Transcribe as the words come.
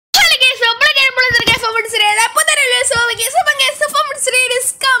Sreehari. So Sreehari is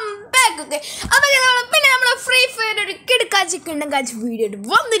come back. Okay. We free fire kid catch video.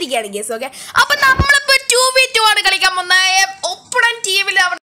 One guys. Okay. Up and 2v2 open TV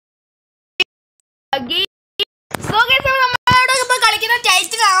again. So guys,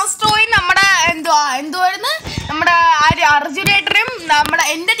 story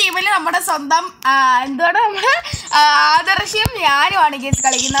എന്റെ ടീമിൽ നമ്മുടെ സ്വന്തം ആദർശം ഞാനുമാണ് case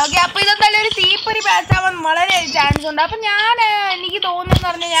കളിക്കുന്നത്. Okay, അപ്പോൾ ഇതെന്തായാലും ഒരു തീപ്പൊരി മാച്ച് ആവാൻ വളരെ ചാൻസ് ഉണ്ട്. അപ്പം എനിക്ക് തോന്നുന്നു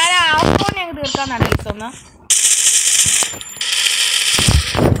പറഞ്ഞാൽ ഞാൻ ആഫ്റ്റോൺ ഞങ്ങൾ തീർക്കാന്നാണ് കേസ് തോന്നുന്നത്.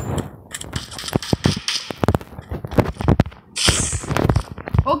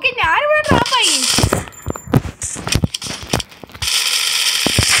 ഓക്കെ, ഞാനിവിടെ ഡ്രോപ്പായി.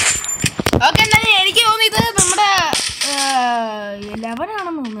 ഓക്കെ, എന്നാലും എനിക്ക് തോന്നുന്നു ഇത് നമ്മുടെ 11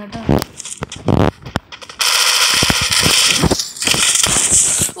 ആണെന്ന് തോന്നുന്നു കേട്ടോ.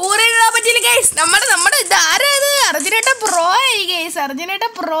 പറ്റില്ല ഗൈസ്. നമ്മുടെ ഇത് ആരാത്? അർജുനേട്ടൻ പ്രോ ആയി ഗൈസ്.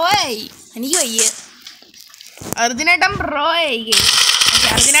 അർജുനേട്ടൻ പ്രോ ആയി. എനിക്ക് വയ്യ. അർജുനേട്ടൻ പ്രോ ആയി ഗൈസ്.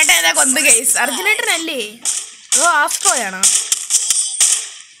 അർജുനേട്ടൻ ഏതാ കൊന്ന് ഗൈസ്? അർജുനേട്ടനല്ലേ? ഓ, ആസ്ട്രോയാണോ?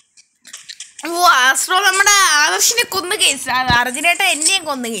 ഓ, ആസ്ട്രോ നമ്മുടെ ആദർശിനെ കൊന്ന് കേസ്. അർജുനേട്ടൻ എന്നെയും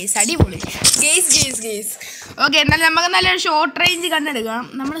കൊന്ന് കേസ്. അടിപൊളി കേസ്. ഓക്കെ, എന്നാലും നമുക്ക് നല്ലൊരു ഷോർട്ട് റേഞ്ച് കണ്ടെടുക്കാം.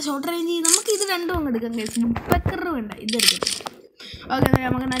 നമ്മുടെ ഷോർട്ട് റേഞ്ച് നമുക്ക് ഇത് രണ്ടും അങ്ങ് എടുക്കാം കേസ്. 30 വേണ്ട, ഇതെടുക്കാം. ഓക്കെ,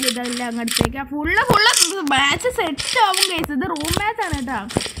 നമുക്ക് നല്ല ഇതെല്ലാം അങ്ങ് എടുത്തേക്കാം. ഫുള്ള് മാച്ച് സെറ്റ് ആവും കേസ്. ഇത് റൂം മാച്ചാണ് കേട്ടോ,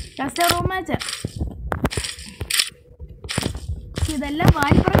 ജസ്റ്റ് റൂം മാച്ച്. ഇതെല്ലാം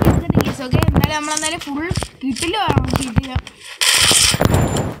വാരിപ്പുറം കേസിട്ട് കേസ്. ഓക്കെ, എന്നാലും നമ്മളെന്നാലും ഫുൾ കിട്ടില്ല. Okay,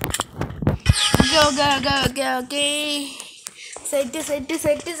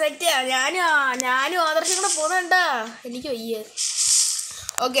 set. ഞാനും ആദർശം കൂടെ പോകുന്നുണ്ടാ. എനിക്ക് വയ്യ.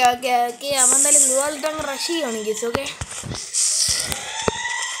 ഓക്കെ, അവൻ എന്തായാലും ഗ്ലൂവാളിട്ട് അങ്ങ് റഷ് ചെയ്യുവാണ് കേസ്.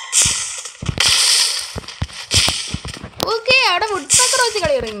 ഓക്കെ, അവിടെ വുഡ്പക്കർ വെച്ച്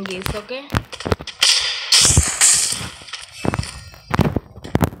കളി തുടങ്ങി കേസ്. ഓക്കെ,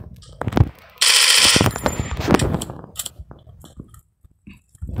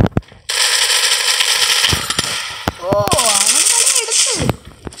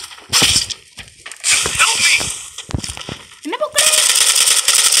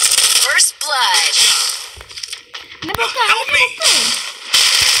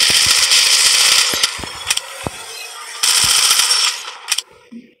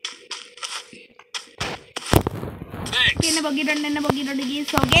 എന്നെ പൊക്കിയിട്ടുണ്ട്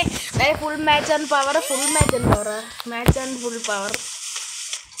ഗീസ്. Okay, full match and power. Match and full power.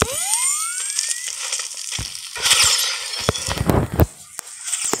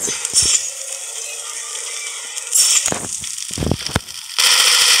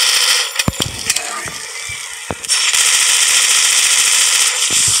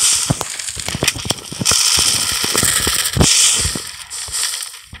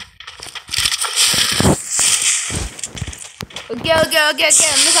 Okay,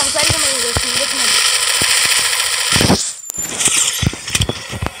 ഒന്ന് സംസാരിക്കാൻ പറ്റും.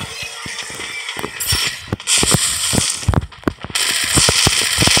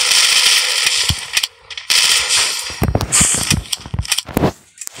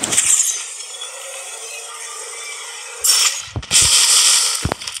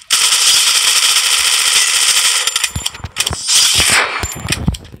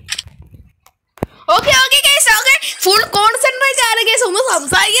 ഫുൾ കോൺസെൻട്രേറ്റ് ആണ് കേസ്. ഒന്നും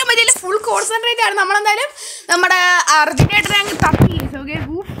സംസാരിക്കാൻ പറ്റില്ല. ഫുൾ കോൺസെൻട്രേറ്റ് ആണ്. നമ്മളെന്തായാലും നമ്മുടെ അർജുനേട്ടനെ അങ്ങ് തപ്പി case. Okay,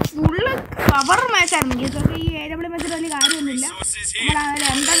 full power മാച്ചായിരുന്നു case. Okay, ഈ AW മാച്ചിൽ വലിയ കാര്യമൊന്നുമില്ല. നമ്മളതിൽ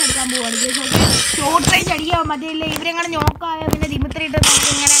എന്താണ് എടുക്കാൻ പോവാണ് കേസ്. ഓക്കെ, ഷോർട്ട് റേഞ്ച് അടിക്കാൻ പറ്റില്ല. ഇവരെങ്ങനെ നോക്കായ പിന്നെ ദിമിത്രിയിട്ട്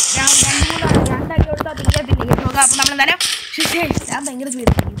നമുക്കിങ്ങനെ 2-3 കൊടുത്താൽ തിരികത്തില്ല കേസ്. ഓക്കെ, അപ്പോൾ നമ്മളെന്തായാലും ഞാൻ ഭയങ്കര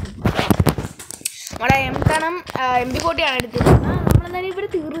സ്പീഡ് നമ്മുടെ MP40 ആണ് എടുത്തിരുന്നത്. നമ്മളെന്തായാലും ഇവിടെ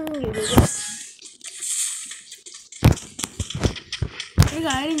തീർന്നു ചെയ്തു. ഒരു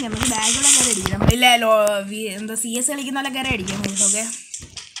കാര്യം നമുക്ക് ബാഗുകളെ കയറി അടിക്കാം. ഇല്ല, എന്താ CS കളിക്കുന്ന പോലെ കയറി അടിക്കാം. ഓക്കെ,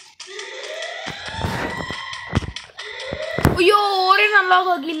 അയ്യോ, ഓറിയൻ അൺലോക്ക്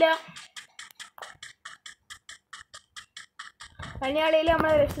നോക്കിയില്ല. കഴിഞ്ഞ കളിയിൽ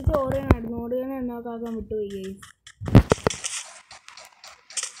നമ്മളെ രക്ഷിച്ച് ഓറിയനായിരുന്നു. ഓറിയനെ അൺലോക്കാക്കാൻ വിട്ടുപോയി.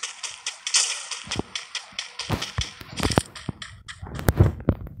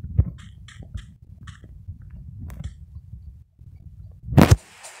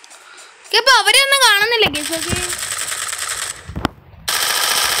 അപ്പൊ അവരെയൊന്നും കാണുന്നില്ല കേസ്.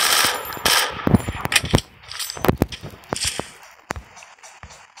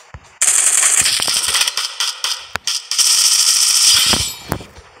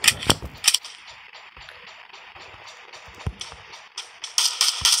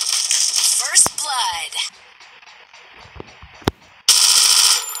 blood.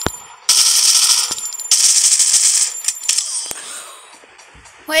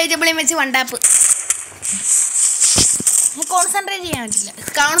 വെജിറ്റബിളും വെച്ച് വണ്ടാപ്പ്. കോൺസെൻട്രേറ്റ് ചെയ്യാൻ പറ്റില്ല.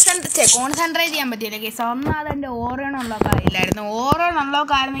 കോൺസെൻട്രേറ്റ് ചെയ്യാൻ പറ്റില്ല കേസ്. ഒന്നാമത് എൻ്റെ ഓരോൺ അൺലോക്ക് ആയില്ലായിരുന്നു. ഓരോൺ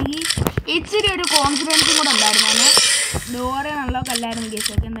അൺലോക്ക് ആയിരുന്നെങ്കിൽ ഇച്ചിരി ഒരു കോൺഫിഡൻസും കൂടെ ഉണ്ടായിരുന്നു. അങ്ങനെ ഓരോൺ അൺലോക്ക് അല്ലായിരുന്നു കേസ്.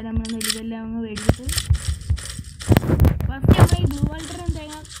 ഒക്കെ എന്തായാലും നമ്മൾ ഇതെല്ലാം അങ്ങ് മേടിച്ചിട്ട് ഫസ്റ്റ് നമ്മൾ ഈ ബ്ലൂ വാൾട്ടറും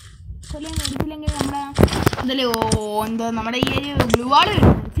തേങ്ങ കൊല്ലം മേടിച്ചില്ലെങ്കിൽ നമ്മുടെ ഇതിൽ എന്താ നമ്മുടെ ഈ ഒരു ബ്ലൂ വാൾ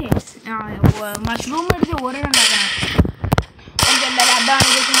മേടിച്ചേ മഷ്റൂം മേടിച്ച് ഓരോൺ ഉണ്ടാക്കണം. എന്തായാലും അതാണ്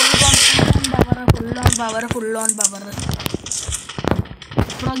full on power.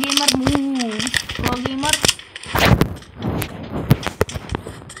 Pro gamer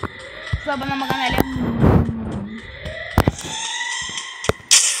അപ്പം നമുക്ക് നല്ല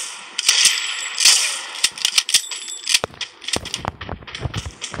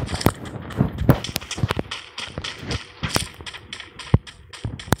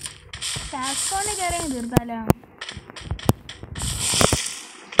ടാസ്കോണ് കയറി തീർത്താലോ.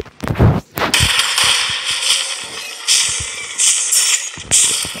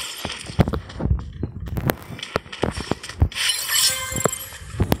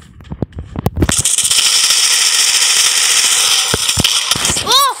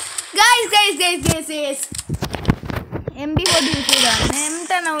 MP40 യൂസ് ചെയ്താണ്.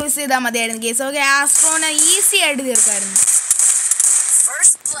 M10 യൂസ് ചെയ്താൽ മതിയായിരുന്നു കേസ്. ഓക്കെ, ആസ്ട്രോനെ ഈസി ആയിട്ട് തീർക്കായിരുന്നു.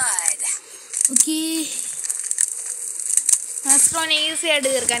 ഓക്കെ, ആസ്ട്രോനെ ഈസി ആയിട്ട്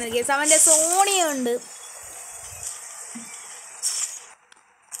തീർക്കായിരുന്നു കേസ്. അവൻ്റെ സോണിയുണ്ട്.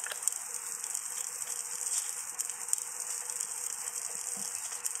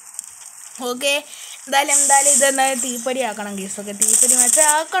 ഓക്കെ, എന്തായാലും ഇതെന്തായാലും തീപ്പൊരി ആക്കണം കേസ്. ഓക്കെ, തീപ്പൊരി മറ്റേ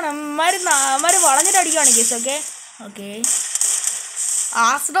ആക്കണം. മര് വളഞ്ഞിട്ട് അടിക്കുകയാണ് കേസ്. ഓക്കെ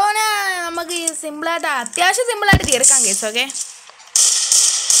ആസ്ട്രോനെ നമുക്ക് സിമ്പിളായിട്ട് അത്യാവശ്യം സിമ്പിളായിട്ട് തീർക്കാം കേസ്. ഓക്കെ,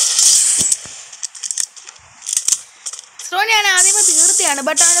 ആസ്ട്രോനെ ഞാൻ ആദ്യമേ തീർത്തിയാണ്.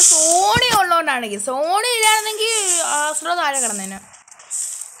 ബട്ട് അവൻ്റെ സോണി ഉള്ളതുകൊണ്ടാണ് കേസ്. സോണി ഇല്ലായിരുന്നെങ്കിൽ ആസ്ട്രോ താഴെ കിടന്നേനെ.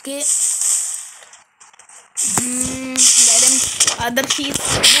 ഓക്കെ, എന്തായാലും other she's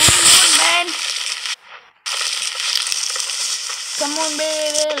come on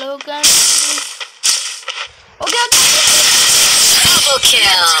baby, look at this. Okay. Double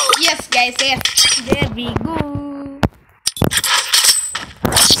kill. Yes guys, yes. There we go.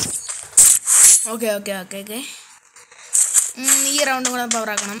 Okay. ഈ റൗണ്ട് കൂടെ പവർ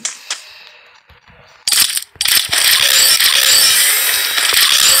ആക്കണം.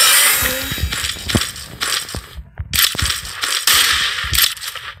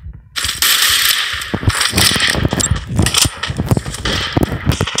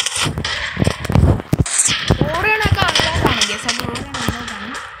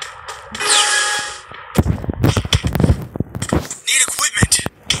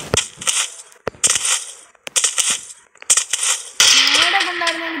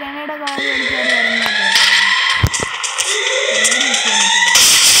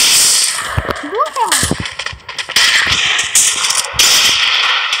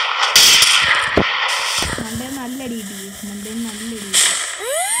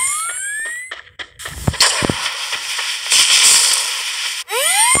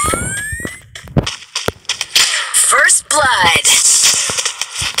 First blood.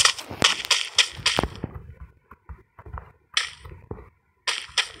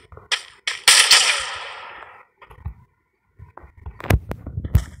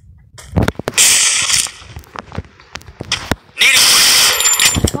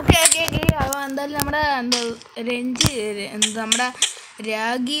 എന്തായാലും നമ്മുടെ നമ്മുടെ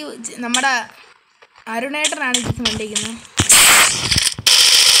രാഗി നമ്മുടെ അരുണേട്ടനാണ് ഇത് വണ്ടിക്കുന്നത്.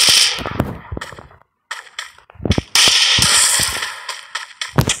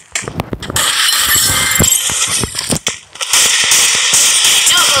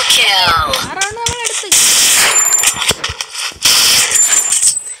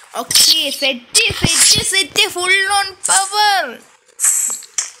 Okay, set full on power.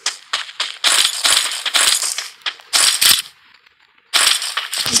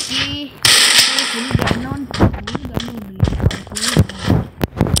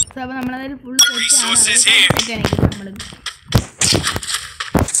 അപ്പോൾ നമ്മളതിൽ ഫുൾ സെറ്റ് ആണ്. നമ്മൾ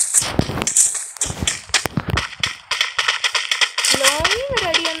ലോങ്ങിങ്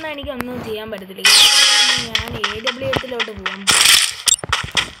റെഡിയൊന്നും എനിക്കൊന്നും ചെയ്യാൻ പറ്റത്തില്ല. ഞാൻ AW8 പോകാൻ പോകും.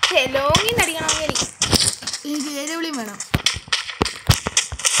 ലോങ്ങിങ് അടിക്കണമെങ്കിൽ എനിക്ക് AW വേണം.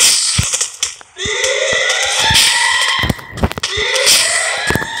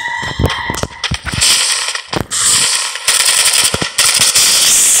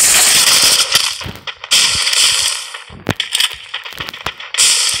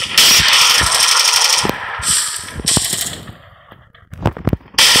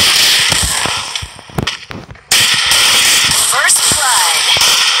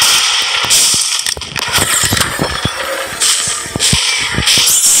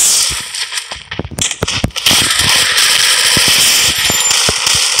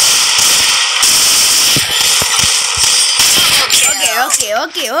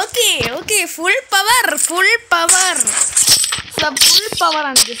 Okay. Full power. Sub full power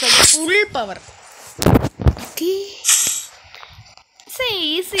ആണ് full power. Okay.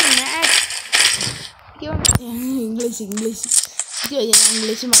 Easy match. English.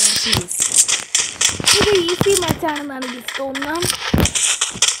 English മലർച്ചി. ഇത് ഈസി മാച്ച് ആണെന്നാണ് എനിക്ക് തോന്നുന്നത്.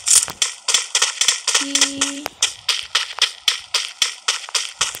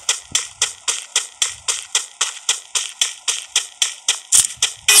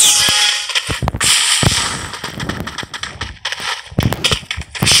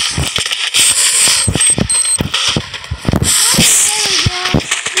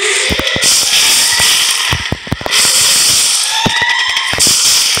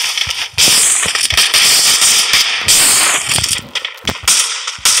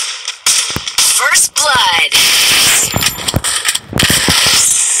 First blood.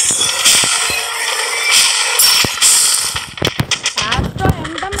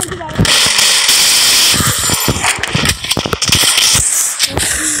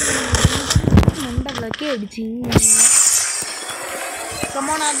 Come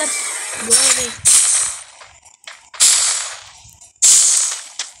on, others. Go away.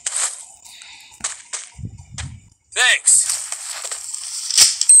 Thanks.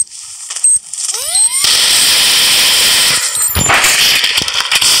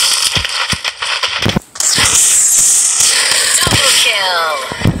 Double kill.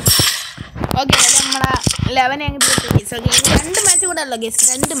 Okay, നമ്മളെ 11 അങ്ങ് തീർത്ത്. Okay, രണ്ട് മാച്ച് കൂടെ ഉള്ളു ഗയ്സ്,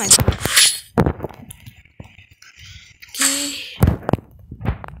 രണ്ട് മാച്ച്.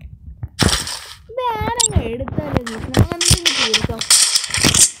 ഇത് ആരങ്ങ് എടുത്താലോ ഗയ്സ്, നമുക്കെന്തെങ്കിലും തീർക്കാം.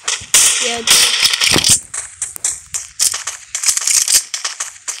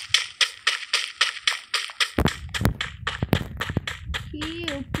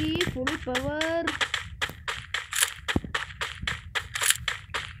 Okay, full power.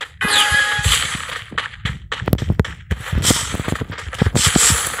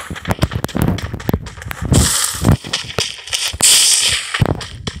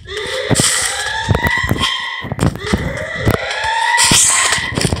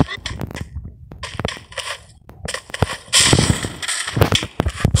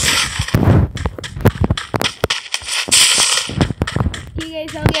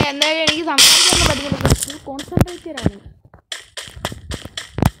 എന്തായാലും എനിക്ക് സംസാരിക്കാനൊന്നും പറ്റുന്നില്ല, കോൺസെൻട്രേറ്റഡ് ആണ്.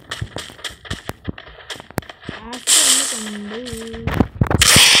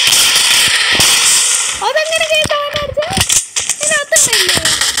 അതെങ്ങനെ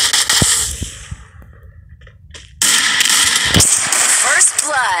First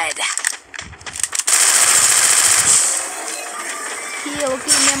blood.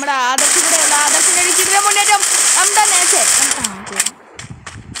 ഓക്കെ, നമ്മുടെ ആദർശിന്റെ മുന്നേറ്റം എന്താ നേച്ചേ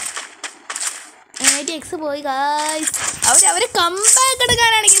എക്സ് പോയി ഗായ്സ്. അവര് കംബാക്ക്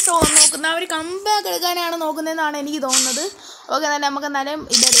എടുക്കാനാണ് എനിക്ക് നോക്കുന്നത്, അവർ കംബാക്ക് എടുക്കാനാണ് നോക്കുന്നതെന്നാണ് എനിക്ക് തോന്നുന്നത്. ഓക്കെ, എന്നാലും നമുക്ക് എന്നാലും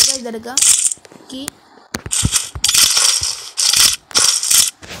ഇതെടുക്കാം.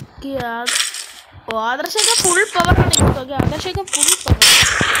 ആദർശൊക്കെ ഫുൾ പവറാണ് എനിക്ക് തോന്നുന്നത്. ആദർശൊക്കെ ഫുൾ പവർ.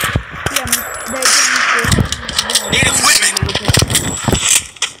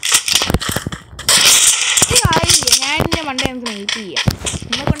 ഞാൻ ഇതിൻ്റെ മണ്ടേ നമുക്ക് വെയിറ്റ് ചെയ്യാം.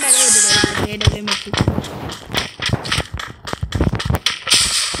 എന്നെ കൊണ്ടല്ലേ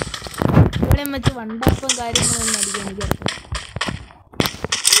ഇവിടെ വെച്ച് വണ്ടാപ്പം കാര്യങ്ങളൊന്നും അടിക്കാൻ എനിക്ക്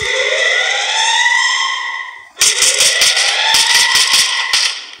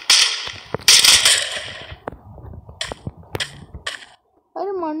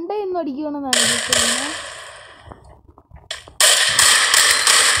ഒരു മണ്ടയൊന്നും അടിക്കുകയാണെന്നാണ് എനിക്ക് തോന്നുന്നത്.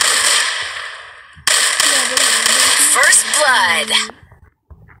 First blood.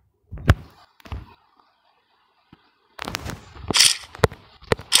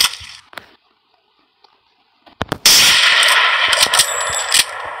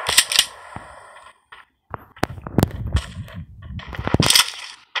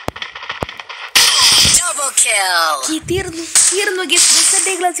 Double kill. തീർന്നു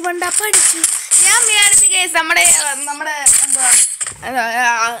ഗ്ലാസ് വണ്ടപ്പം അടിച്ചു. ഞാൻ വിചാരിച്ചു കേസ് നമ്മുടെ എന്താ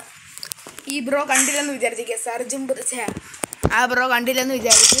ഈ ബ്രോ കണ്ടില്ലെന്ന് വിചാരിച്ചു കേസ്. അർജുൻ ആ ബ്രോ കണ്ടില്ലെന്ന്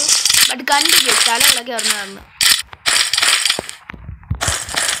വിചാരിച്ചു, ബട്ട് കണ്ടു കേസ്. തലകളൊക്കെ ഇറങ്ങി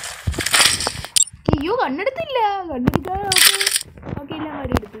അയ്യോ കണ്ണെടുത്തില്ല. കണ്ണെടുക്കാൻ ഓക്കെ ഇല്ല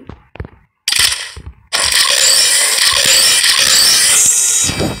മടി എടുത്തു.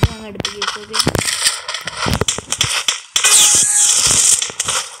 എടുത്ത് കേസ്.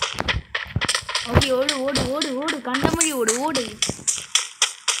 ഓക്കെ ഓട് കണ്ടമൊഴി ഓട്.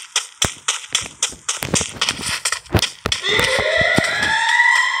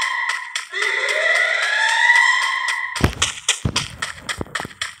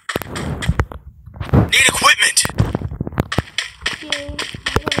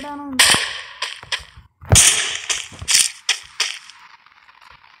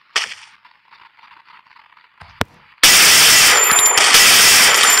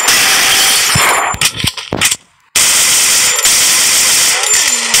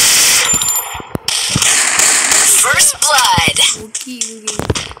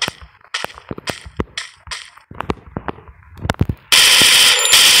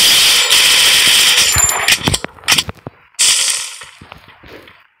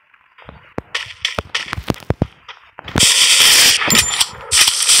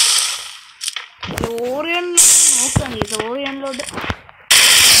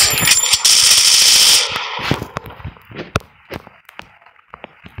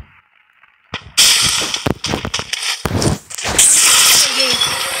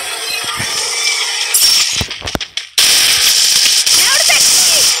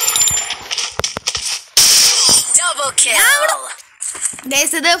 Double kill.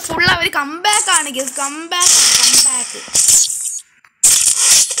 ഗൈസ് ഇത് ഫുൾ അവർ കംബാക്ക് ആണ് ഗൈസ്. കംബാക്ക്.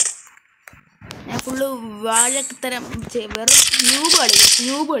 ഞാൻ ഫുള്ള് വാഴത്തരം വെറും ന്യൂബ് കളി.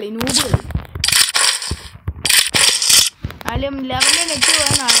 ആലും ലെവലിൽ നെറ്റ്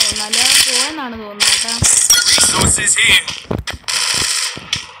പോയെന്നാണ് തോന്നുന്നത് കേട്ടോ.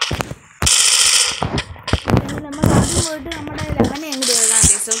 നമ്മൾ ആദ്യം പോയിട്ട് നമ്മുടെ ലെവനെ അങ്ങ് തീർക്കാം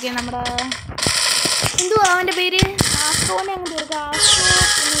ഗൈസ്. ഓക്കെ, നമ്മുടെ എന്തുവാ അവൻ്റെ പേര്, ആസ്ട്രോനെ അങ്ങ് തീർക്കാം. ആസ്ട്രോ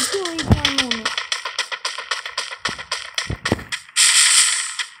നെറ്റ് പോയിട്ടാണെന്ന് തോന്നുന്നു.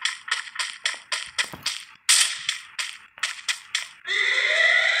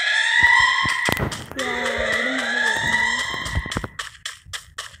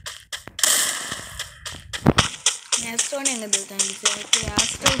 ആസ്ട്രോനെ അങ്ങ് തീർക്കാം ഗൈസ്. ഓക്കെ,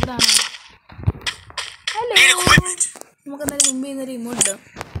 ആസ്ട്രോ ഇവിടാണ്. ഹലോ, നമുക്ക് എന്തായാലും മുമ്പ് ചെയ്യുന്നൊരു ഇമോട്ട് ഇടാം.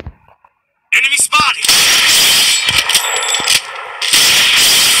 Enemy spotted.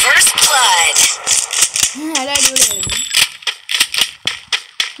 First blood. നല്ല അടിപൊളിയായിരുന്നു.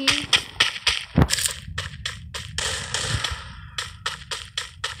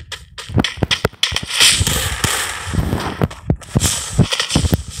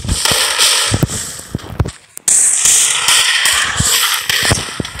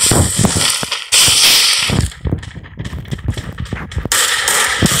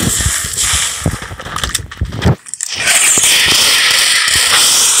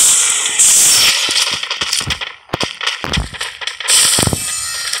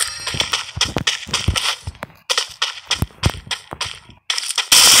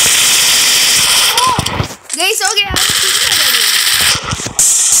 ഗൈസ് ഓക്കെ,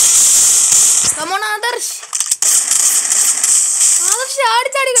 കമോൺ ആദർശ് ചാടി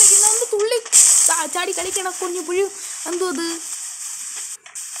കളിക്കുന്ന എന്ത് തുള്ളി ചാടി കളിക്കണ കുഞ്ഞു പുഴു എന്തോ അത്.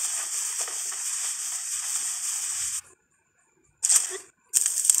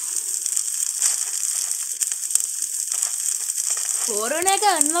 ഓരോണയൊക്കെ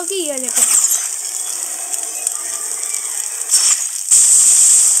അൺലോക്ക് ചെയ്യാതൊക്കെ.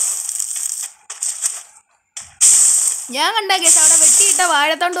 ഞാൻ കണ്ട കേസ് അവിടെ വെട്ടിയിട്ട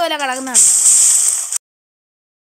വാഴത്തോണ്ട് പോലെ കിടക്കുന്നതാണ്.